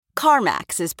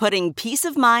CarMax is putting peace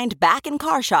of mind back in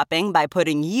car shopping by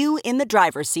putting you in the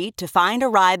driver's seat to find a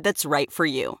ride that's right for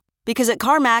you. Because at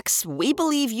CarMax, we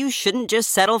believe you shouldn't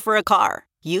just settle for a car.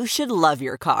 You should love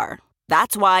your car.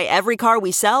 That's why every car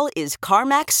we sell is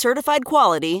CarMax certified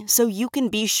quality, so you can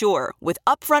be sure with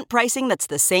upfront pricing that's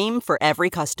the same for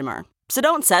every customer. So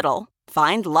don't settle.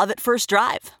 Find love at first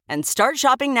drive and start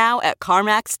shopping now at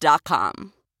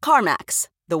CarMax.com. CarMax,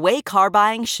 the way car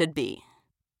buying should be.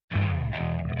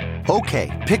 Okay,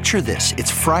 picture this.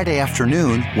 It's Friday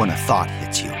afternoon when a thought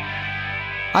hits you.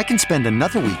 I can spend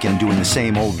another weekend doing the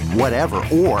same old whatever,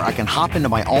 or I can hop into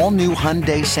my all-new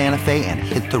Hyundai Santa Fe and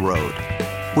hit the road.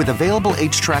 With available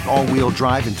H-Track all-wheel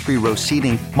drive and 3-row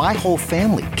seating, my whole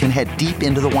family can head deep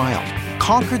into the wild.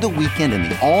 Conquer the weekend in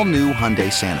the all-new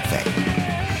Hyundai Santa Fe.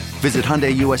 Visit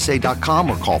HyundaiUSA.com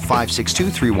or call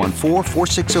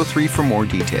 562-314-4603 for more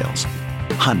details.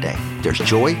 Hyundai, there's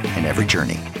joy in every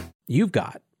journey. You've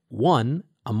got, 1,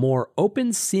 a more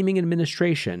open-seeming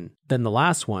administration than the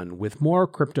last one, with more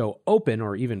crypto open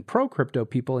or even pro-crypto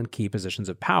people in key positions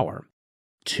of power.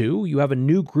 2, you have a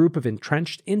new group of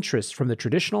entrenched interests from the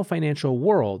traditional financial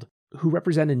world who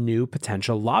represent a new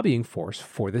potential lobbying force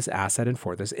for this asset and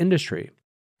for this industry.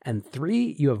 And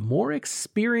 3, you have more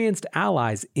experienced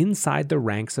allies inside the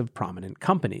ranks of prominent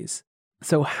companies.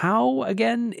 So how,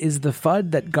 again, is the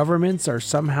FUD that governments are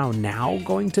somehow now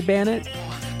going to ban it?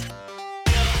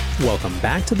 Welcome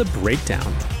back to The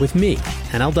Breakdown with me,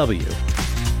 NLW.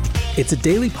 It's a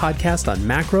daily podcast on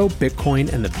macro,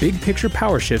 Bitcoin, and the big picture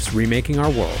power shifts remaking our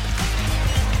world.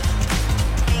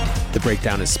 The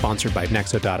Breakdown is sponsored by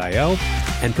Nexo.io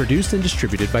and produced and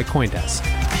distributed by CoinDesk.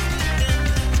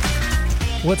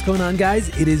 What's going on, guys?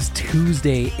 It is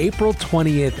Tuesday, April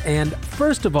 20th, and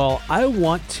first of all, I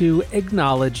want to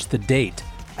acknowledge the date.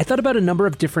 I thought about a number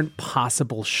of different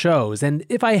possible shows, and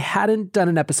if I hadn't done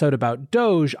an episode about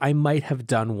Doge, I might have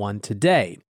done one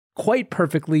today. Quite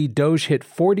perfectly, Doge hit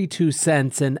 42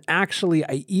 cents, and actually,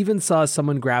 I even saw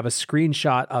someone grab a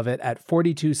screenshot of it at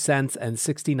 42 cents and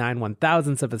 69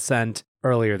 one-thousandths of a cent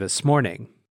earlier this morning.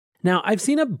 Now, I've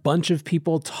seen a bunch of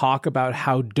people talk about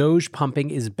how Doge pumping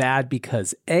is bad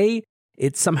because A,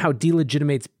 it somehow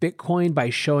delegitimates Bitcoin by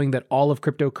showing that all of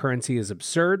cryptocurrency is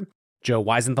absurd. Joe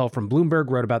Weisenthal from Bloomberg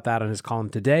wrote about that on his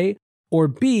column today. Or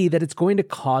B, that it's going to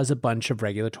cause a bunch of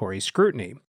regulatory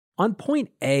scrutiny. On point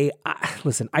A,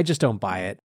 I just don't buy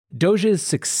it. Doge's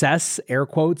success, air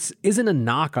quotes, isn't a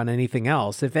knock on anything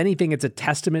else. If anything, it's a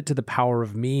testament to the power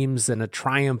of memes and a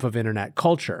triumph of internet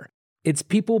culture. It's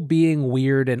people being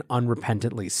weird and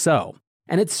unrepentantly so.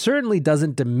 And it certainly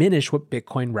doesn't diminish what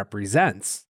Bitcoin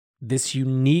represents. This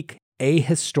unique,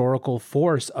 ahistorical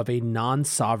force of a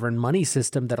non-sovereign money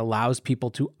system that allows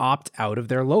people to opt out of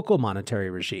their local monetary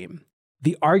regime.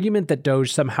 The argument that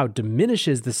Doge somehow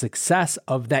diminishes the success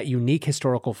of that unique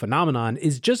historical phenomenon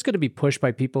is just going to be pushed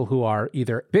by people who are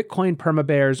either Bitcoin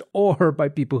permabears or by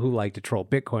people who like to troll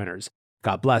Bitcoiners.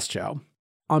 God bless, Joe.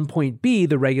 On point B,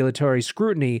 the regulatory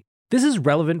scrutiny, this is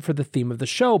relevant for the theme of the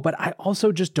show, but I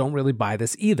also just don't really buy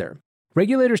this either.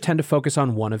 Regulators tend to focus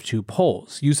on one of two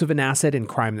poles: use of an asset in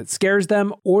crime that scares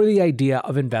them, or the idea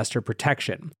of investor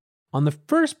protection. On the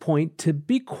first point, to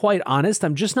be quite honest,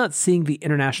 I'm just not seeing the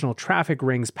international traffic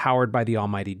rings powered by the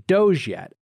almighty Doge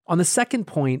yet. On the second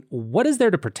point, what is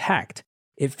there to protect?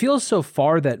 It feels so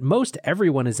far that most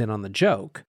everyone is in on the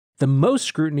joke. The most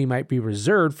scrutiny might be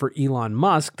reserved for Elon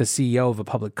Musk, the CEO of a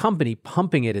public company,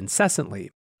 pumping it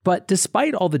incessantly. But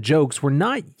despite all the jokes, we're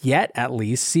not yet, at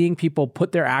least, seeing people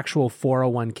put their actual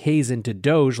 401ks into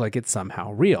Doge like it's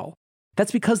somehow real.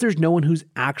 That's because there's no one who's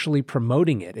actually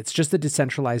promoting it. It's just a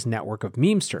decentralized network of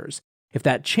memesters. If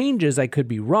that changes, I could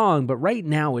be wrong, but right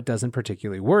now it doesn't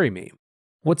particularly worry me.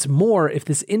 What's more, if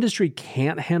this industry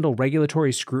can't handle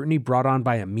regulatory scrutiny brought on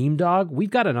by a meme dog, we've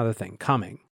got another thing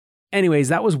coming. Anyways,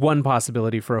 that was one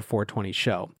possibility for a 420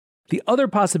 show. The other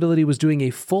possibility was doing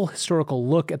a full historical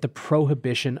look at the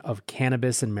prohibition of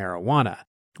cannabis and marijuana.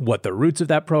 What the roots of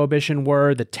that prohibition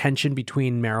were, the tension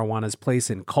between marijuana's place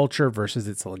in culture versus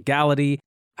its legality,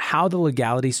 how the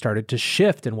legality started to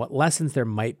shift and what lessons there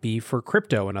might be for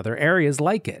crypto and other areas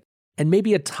like it, and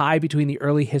maybe a tie between the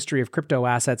early history of crypto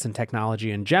assets and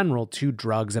technology in general to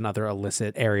drugs and other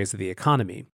illicit areas of the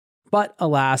economy. But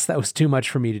alas, that was too much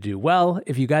for me to do well.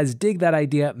 If you guys dig that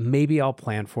idea, maybe I'll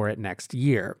plan for it next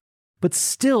year. But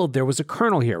still, there was a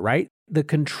kernel here, right? The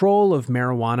control of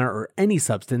marijuana or any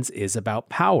substance is about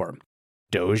power.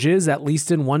 Doge is, at least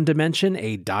in one dimension,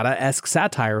 a Dada-esque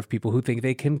satire of people who think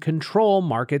they can control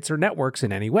markets or networks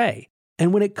in any way.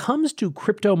 And when it comes to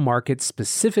crypto markets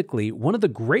specifically, one of the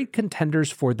great contenders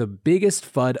for the biggest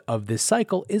FUD of this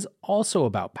cycle is also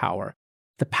about power.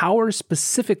 the power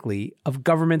specifically of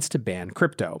governments to ban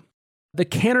crypto. The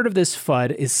canard of this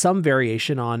FUD is some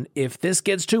variation on, if this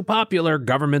gets too popular,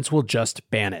 governments will just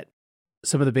ban it.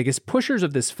 Some of the biggest pushers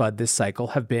of this FUD this cycle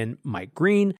have been Mike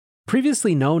Green,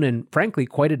 previously known and frankly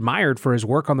quite admired for his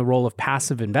work on the role of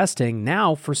passive investing,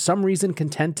 now for some reason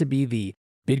content to be the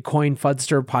Bitcoin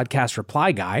Fudster podcast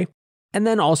reply guy, and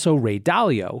then also Ray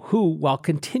Dalio, who, while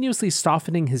continuously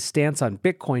softening his stance on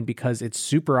Bitcoin because it's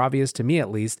super obvious to me at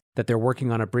least that they're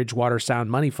working on a Bridgewater Sound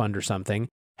money fund or something,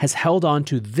 has held on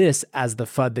to this as the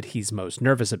FUD that he's most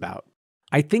nervous about.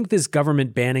 I think this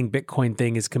government banning Bitcoin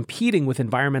thing is competing with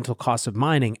environmental costs of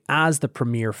mining as the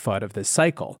premier FUD of this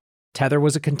cycle. Tether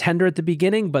was a contender at the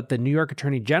beginning, but the New York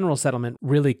Attorney General settlement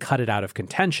really cut it out of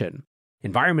contention.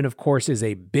 Environment, of course, is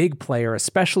a big player,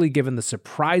 especially given the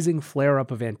surprising flare-up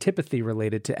of antipathy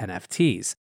related to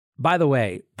NFTs. By the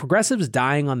way, progressives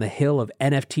dying on the hill of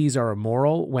NFTs are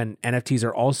immoral when NFTs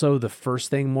are also the first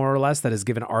thing, more or less, that has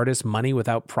given artists money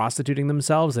without prostituting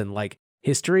themselves in,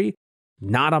 history.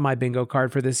 Not on my bingo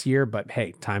card for this year, but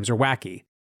hey, times are wacky.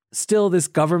 Still, this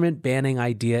government banning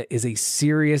idea is a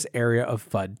serious area of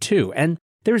FUD too, and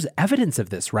there's evidence of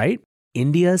this, right?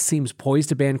 India seems poised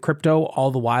to ban crypto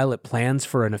all the while it plans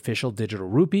for an official digital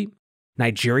rupee.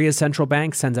 Nigeria's central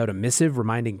bank sends out a missive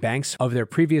reminding banks of their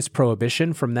previous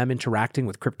prohibition from them interacting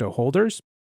with crypto holders.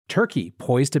 Turkey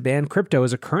poised to ban crypto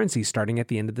as a currency starting at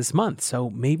the end of this month, so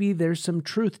maybe there's some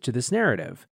truth to this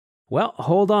narrative. Well,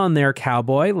 hold on there,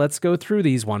 cowboy. Let's go through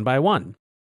these one by one.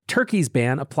 Turkey's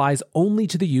ban applies only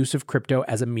to the use of crypto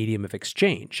as a medium of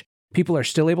exchange. People are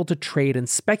still able to trade and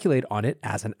speculate on it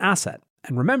as an asset.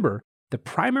 And remember, the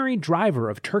primary driver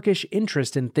of Turkish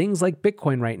interest in things like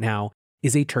Bitcoin right now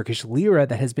is a Turkish lira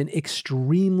that has been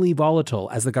extremely volatile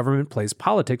as the government plays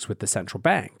politics with the central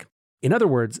bank. In other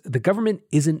words, the government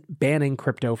isn't banning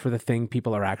crypto for the thing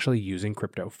people are actually using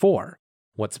crypto for.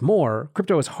 What's more,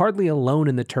 crypto is hardly alone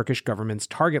in the Turkish government's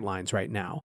target lines right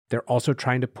now. They're also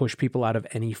trying to push people out of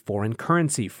any foreign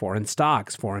currency, foreign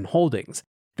stocks, foreign holdings.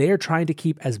 They are trying to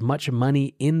keep as much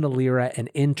money in the lira and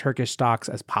in Turkish stocks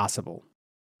as possible.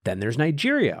 Then there's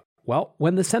Nigeria. Well,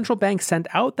 when the central bank sent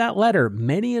out that letter,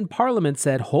 many in parliament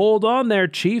said, "Hold on there,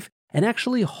 chief," and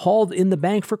actually hauled in the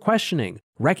bank for questioning,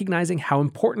 recognizing how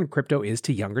important crypto is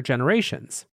to younger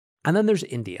generations. And then there's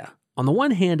India. On the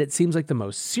one hand, it seems like the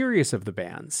most serious of the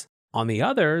bans. On the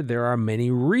other, there are many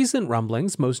recent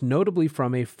rumblings, most notably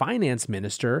from a finance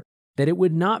minister, that it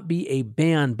would not be a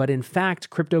ban, but in fact,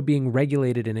 crypto being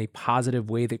regulated in a positive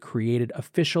way that created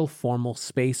official formal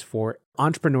space for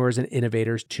entrepreneurs and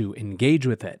innovators to engage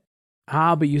with it.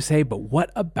 But you say, but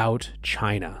what about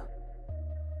China?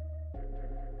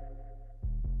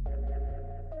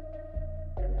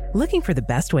 Looking for the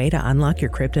best way to unlock your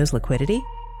crypto's liquidity?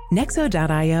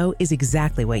 Nexo.io is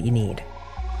exactly what you need.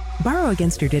 Borrow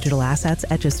against your digital assets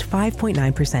at just 5.9%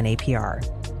 APR.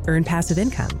 Earn passive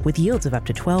income with yields of up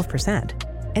to 12%.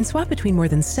 And swap between more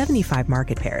than 75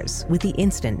 market pairs with the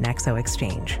instant Nexo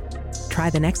exchange. Try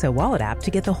the Nexo wallet app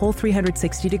to get the whole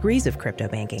 360 degrees of crypto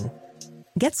banking.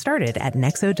 Get started at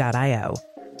Nexo.io.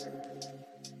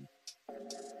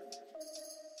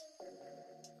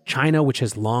 China, which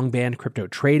has long banned crypto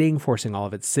trading, forcing all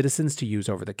of its citizens to use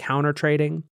over-the-counter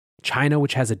trading. China,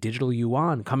 which has a digital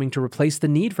yuan coming to replace the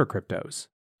need for cryptos.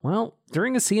 Well,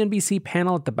 during a CNBC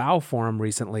panel at the Bao Forum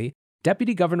recently,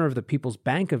 Deputy Governor of the People's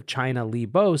Bank of China, Li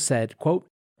Bo, said, quote,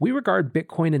 "We regard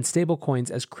Bitcoin and stablecoins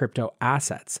as crypto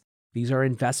assets. These are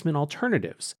investment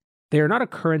alternatives. They are not a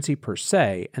currency per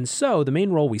se, and so the main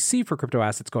role we see for crypto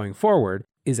assets going forward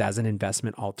is as an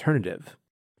investment alternative."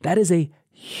 That is a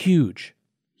huge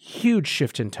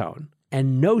shift in tone,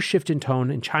 and no shift in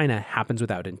tone in China happens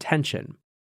without intention.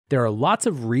 There are lots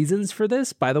of reasons for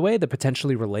this, by the way, that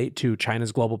potentially relate to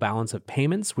China's global balance of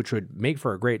payments, which would make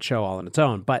for a great show all on its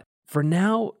own. But for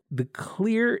now, the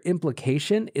clear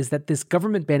implication is that this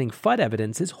government banning FUD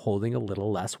evidence is holding a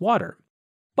little less water.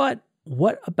 But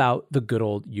what about the good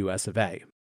old US of A?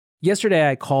 Yesterday,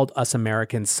 I called us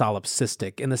Americans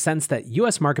solipsistic in the sense that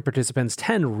US market participants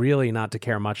tend really not to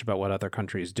care much about what other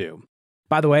countries do.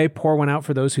 By the way, pour one out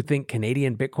for those who think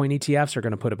Canadian Bitcoin ETFs are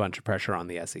going to put a bunch of pressure on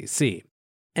the SEC.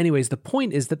 Anyways, the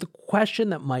point is that the question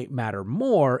that might matter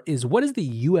more is, what is the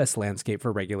US landscape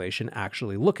for regulation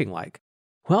actually looking like?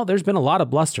 Well, there's been a lot of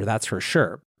bluster, that's for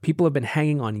sure. People have been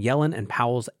hanging on Yellen and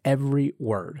Powell's every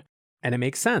word. And it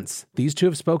makes sense. These two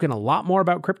have spoken a lot more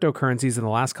about cryptocurrencies in the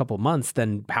last couple months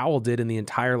than Powell did in the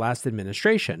entire last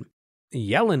administration.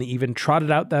 Yellen even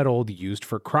trotted out that old used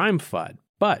for crime FUD.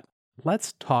 But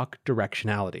let's talk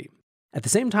directionality. At the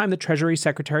same time that Treasury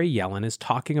Secretary Yellen is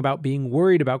talking about being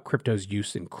worried about crypto's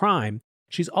use in crime,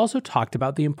 she's also talked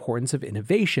about the importance of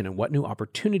innovation and what new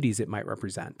opportunities it might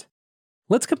represent.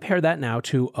 Let's compare that now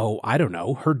to,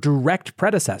 her direct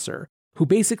predecessor, who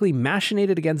basically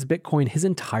machinated against Bitcoin his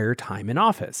entire time in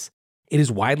office. It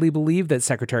is widely believed that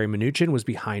Secretary Mnuchin was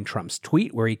behind Trump's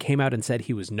tweet where he came out and said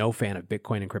he was no fan of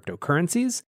Bitcoin and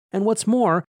cryptocurrencies. And what's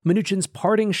more, Mnuchin's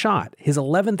parting shot, his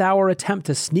 11th hour attempt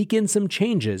to sneak in some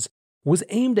changes, was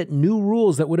aimed at new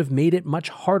rules that would have made it much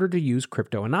harder to use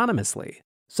crypto anonymously.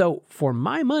 So, for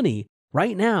my money,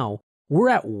 right now, we're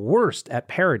at worst at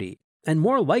parity, and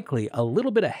more likely a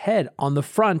little bit ahead on the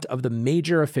front of the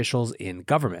major officials in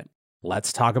government.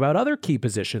 Let's talk about other key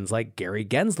positions like Gary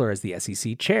Gensler as the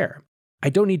SEC chair. I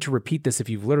don't need to repeat this if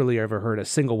you've literally ever heard a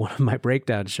single one of my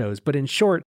breakdown shows, but in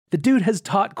short, the dude has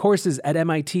taught courses at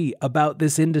MIT about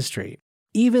this industry.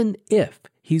 Even if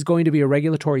he's going to be a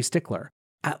regulatory stickler,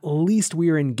 at least we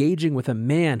are engaging with a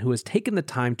man who has taken the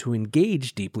time to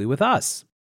engage deeply with us.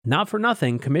 Not for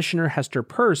nothing, Commissioner Hester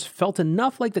Peirce felt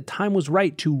enough like the time was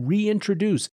right to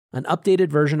reintroduce an updated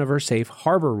version of her safe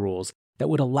harbor rules that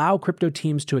would allow crypto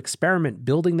teams to experiment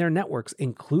building their networks,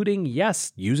 including,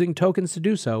 yes, using tokens to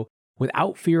do so,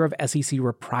 without fear of SEC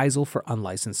reprisal for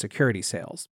unlicensed security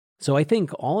sales. So I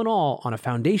think, all in all, on a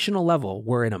foundational level,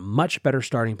 we're in a much better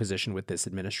starting position with this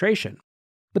administration.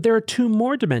 But there are two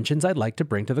more dimensions I'd like to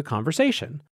bring to the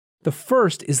conversation. The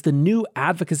first is the new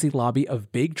advocacy lobby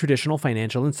of big traditional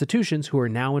financial institutions who are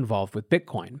now involved with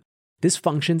Bitcoin. This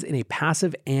functions in a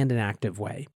passive and an active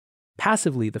way.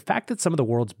 Passively, the fact that some of the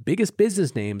world's biggest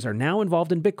business names are now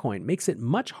involved in Bitcoin makes it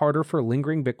much harder for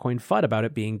lingering Bitcoin FUD about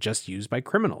it being just used by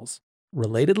criminals.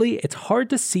 Relatedly, it's hard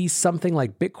to see something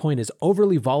like Bitcoin as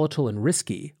overly volatile and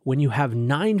risky when you have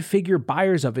 9-figure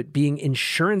buyers of it being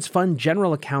insurance fund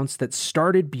general accounts that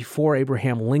started before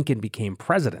Abraham Lincoln became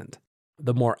president.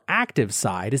 The more active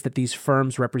side is that these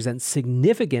firms represent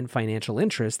significant financial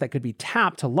interests that could be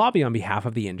tapped to lobby on behalf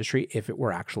of the industry if it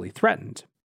were actually threatened.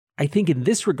 I think in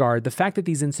this regard, the fact that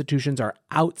these institutions are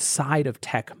outside of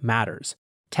tech matters.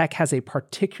 Tech has a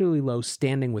particularly low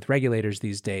standing with regulators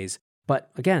these days,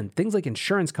 but again, things like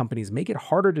insurance companies make it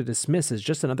harder to dismiss as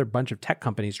just another bunch of tech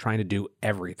companies trying to do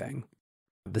everything.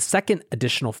 The second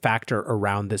additional factor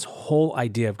around this whole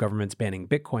idea of governments banning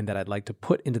Bitcoin that I'd like to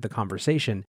put into the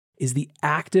conversation is the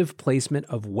active placement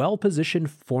of well-positioned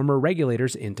former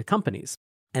regulators into companies.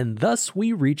 And thus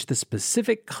we reach the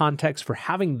specific context for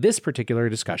having this particular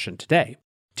discussion today.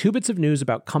 2 bits of news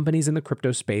about companies in the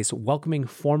crypto space welcoming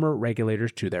former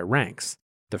regulators to their ranks.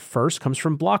 The first comes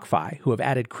from BlockFi, who have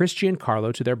added Chris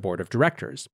Giancarlo to their board of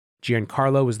directors.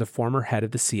 Giancarlo was the former head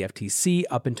of the CFTC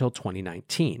up until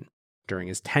 2019. During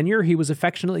his tenure, he was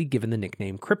affectionately given the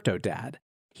nickname Crypto Dad.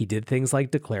 He did things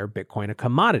like declare Bitcoin a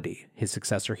commodity. His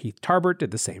successor Heath Tarbert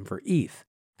did the same for ETH,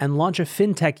 and launch a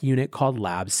fintech unit called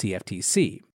Labs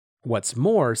CFTC. What's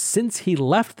more, since he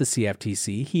left the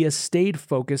CFTC, he has stayed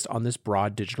focused on this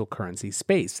broad digital currency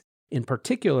space, in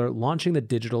particular launching the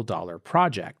Digital Dollar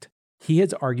Project. He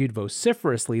has argued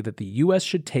vociferously that the US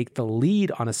should take the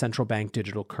lead on a central bank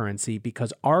digital currency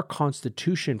because our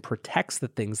Constitution protects the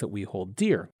things that we hold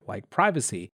dear, like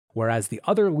privacy, whereas the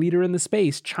other leader in the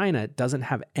space, China, doesn't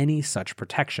have any such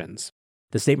protections.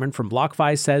 The statement from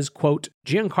BlockFi says, quote,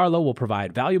 Giancarlo will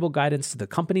provide valuable guidance to the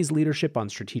company's leadership on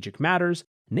strategic matters,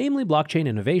 namely blockchain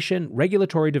innovation,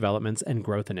 regulatory developments, and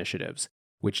growth initiatives,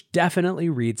 which definitely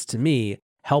reads to me,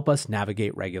 help us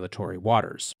navigate regulatory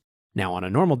waters. Now, on a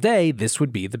normal day, this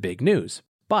would be the big news,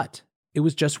 but it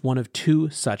was just one of 2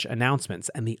 such announcements,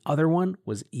 and the other one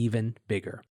was even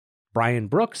bigger. Brian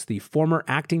Brooks, the former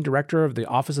acting director of the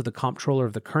Office of the Comptroller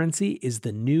of the Currency, is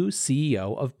the new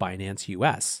CEO of Binance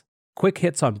US. Quick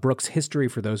hits on Brooks' history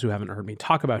for those who haven't heard me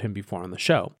talk about him before on the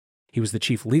show. He was the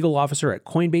chief legal officer at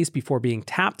Coinbase before being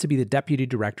tapped to be the deputy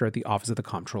director at the Office of the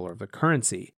Comptroller of the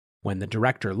Currency. When the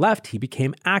director left, he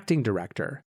became acting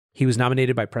director. He was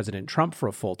nominated by President Trump for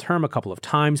a full term a couple of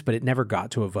times, but it never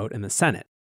got to a vote in the Senate.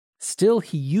 Still,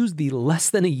 he used the less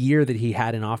than a year that he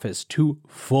had in office to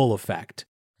full effect.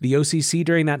 The OCC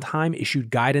during that time issued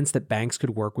guidance that banks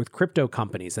could work with crypto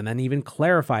companies and then even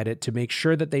clarified it to make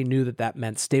sure that they knew that that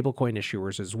meant stablecoin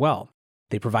issuers as well.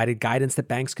 They provided guidance that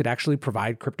banks could actually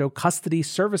provide crypto custody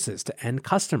services to end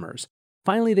customers.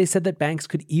 Finally, they said that banks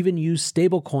could even use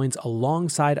stablecoins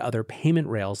alongside other payment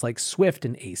rails like SWIFT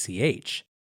and ACH.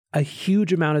 A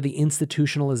huge amount of the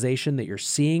institutionalization that you're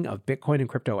seeing of Bitcoin and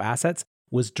crypto assets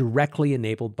was directly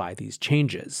enabled by these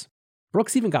changes.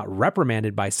 Brooks even got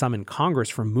reprimanded by some in Congress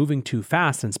for moving too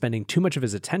fast and spending too much of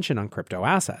his attention on crypto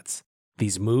assets.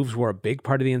 These moves were a big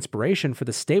part of the inspiration for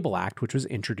the Stable Act, which was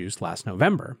introduced last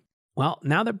November. Well,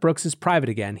 now that Brooks is private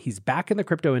again, he's back in the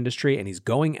crypto industry and he's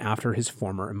going after his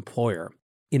former employer.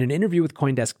 In an interview with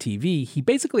CoinDesk TV, he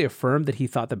basically affirmed that he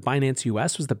thought that Binance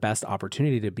US was the best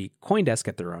opportunity to beat CoinDesk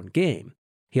at their own game.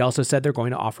 He also said they're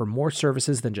going to offer more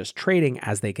services than just trading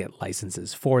as they get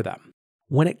licenses for them.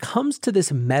 When it comes to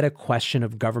this meta question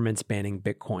of governments banning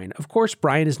Bitcoin, of course,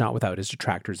 Brian is not without his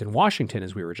detractors in Washington,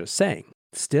 as we were just saying.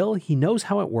 Still, he knows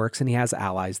how it works and he has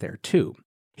allies there too.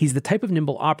 He's the type of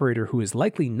nimble operator who is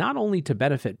likely not only to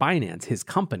benefit Binance, his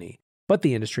company, but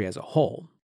the industry as a whole.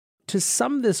 To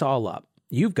sum this all up,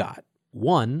 you've got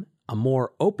 1. A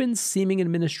more open-seeming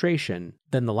administration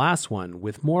than the last one,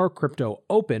 with more crypto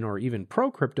open or even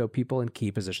pro-crypto people in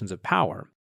key positions of power.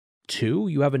 2.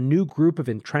 You have a new group of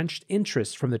entrenched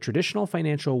interests from the traditional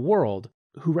financial world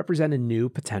who represent a new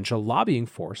potential lobbying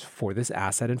force for this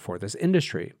asset and for this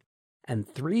industry. And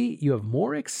 3. You have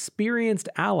more experienced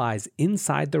allies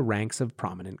inside the ranks of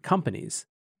prominent companies.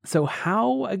 So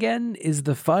how, again, is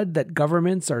the FUD that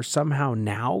governments are somehow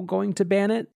now going to ban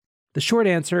it? The short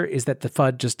answer is that the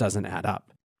FUD just doesn't add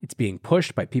up. It's being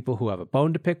pushed by people who have a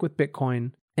bone to pick with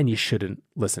Bitcoin, and you shouldn't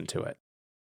listen to it.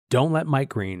 Don't let Mike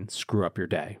Green screw up your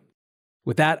day.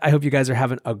 With that, I hope you guys are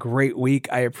having a great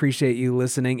week. I appreciate you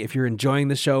listening. If you're enjoying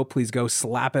the show, please go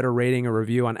slap it a rating, a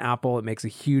review on Apple. It makes a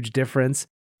huge difference.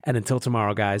 And until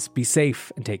tomorrow, guys, be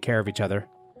safe and take care of each other.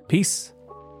 Peace.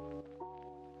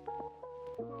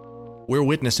 We're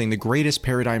witnessing the greatest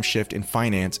paradigm shift in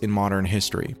finance in modern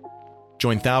history.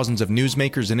 Join thousands of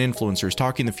newsmakers and influencers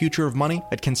talking the future of money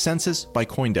at Consensus by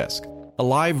CoinDesk, a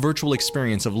live virtual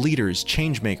experience of leaders,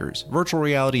 changemakers, virtual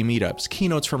reality meetups,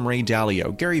 keynotes from Ray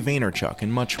Dalio, Gary Vaynerchuk,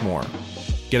 and much more.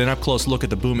 Get an up-close look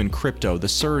at the boom in crypto, the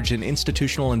surge in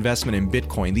institutional investment in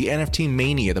Bitcoin, the NFT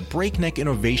mania, the breakneck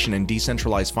innovation in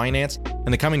decentralized finance,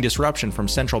 and the coming disruption from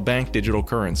central bank digital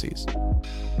currencies.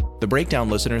 The Breakdown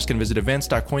listeners can visit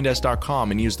events.coindesk.com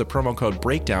and use the promo code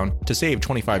BREAKDOWN to save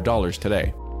 $25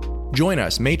 today. Join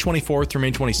us May 24th through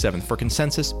May 27th for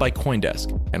Consensus by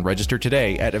CoinDesk and register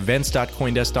today at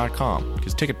events.coindesk.com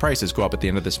because ticket prices go up at the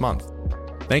end of this month.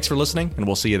 Thanks for listening, and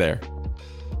we'll see you there.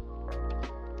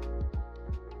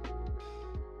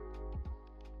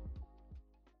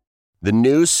 The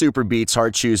new Super Beats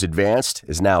Heart Chews Advanced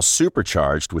is now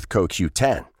supercharged with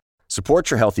CoQ10.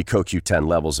 Support your healthy CoQ10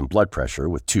 levels and blood pressure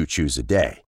with 2 chews a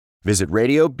day. Visit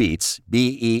RadioBeats,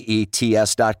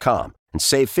 BEETS.com and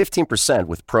save 15%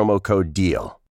 with promo code DEAL.